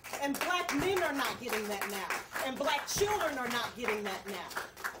now. And black men are not getting that now. And black children are not getting that now.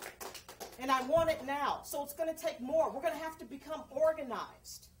 And I want it now. So it's going to take more. We're going to have to become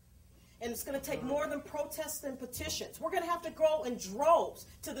organized. And it's going to take more than protests and petitions. We're going to have to go in droves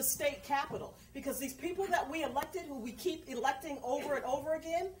to the state capitol. Because these people that we elected, who we keep electing over and over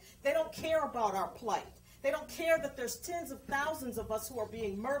again, they don't care about our plight. They don't care that there's tens of thousands of us who are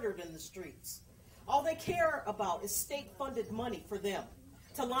being murdered in the streets. All they care about is state-funded money for them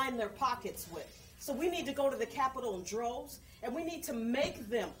to line their pockets with. So we need to go to the Capitol in droves, and we need to make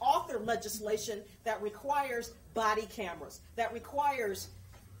them author legislation that requires body cameras, that requires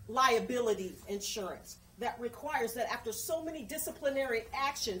liability insurance, that requires that after so many disciplinary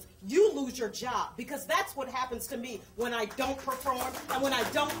actions, you lose your job, because that's what happens to me when I don't perform and when I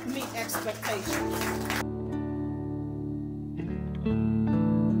don't meet expectations.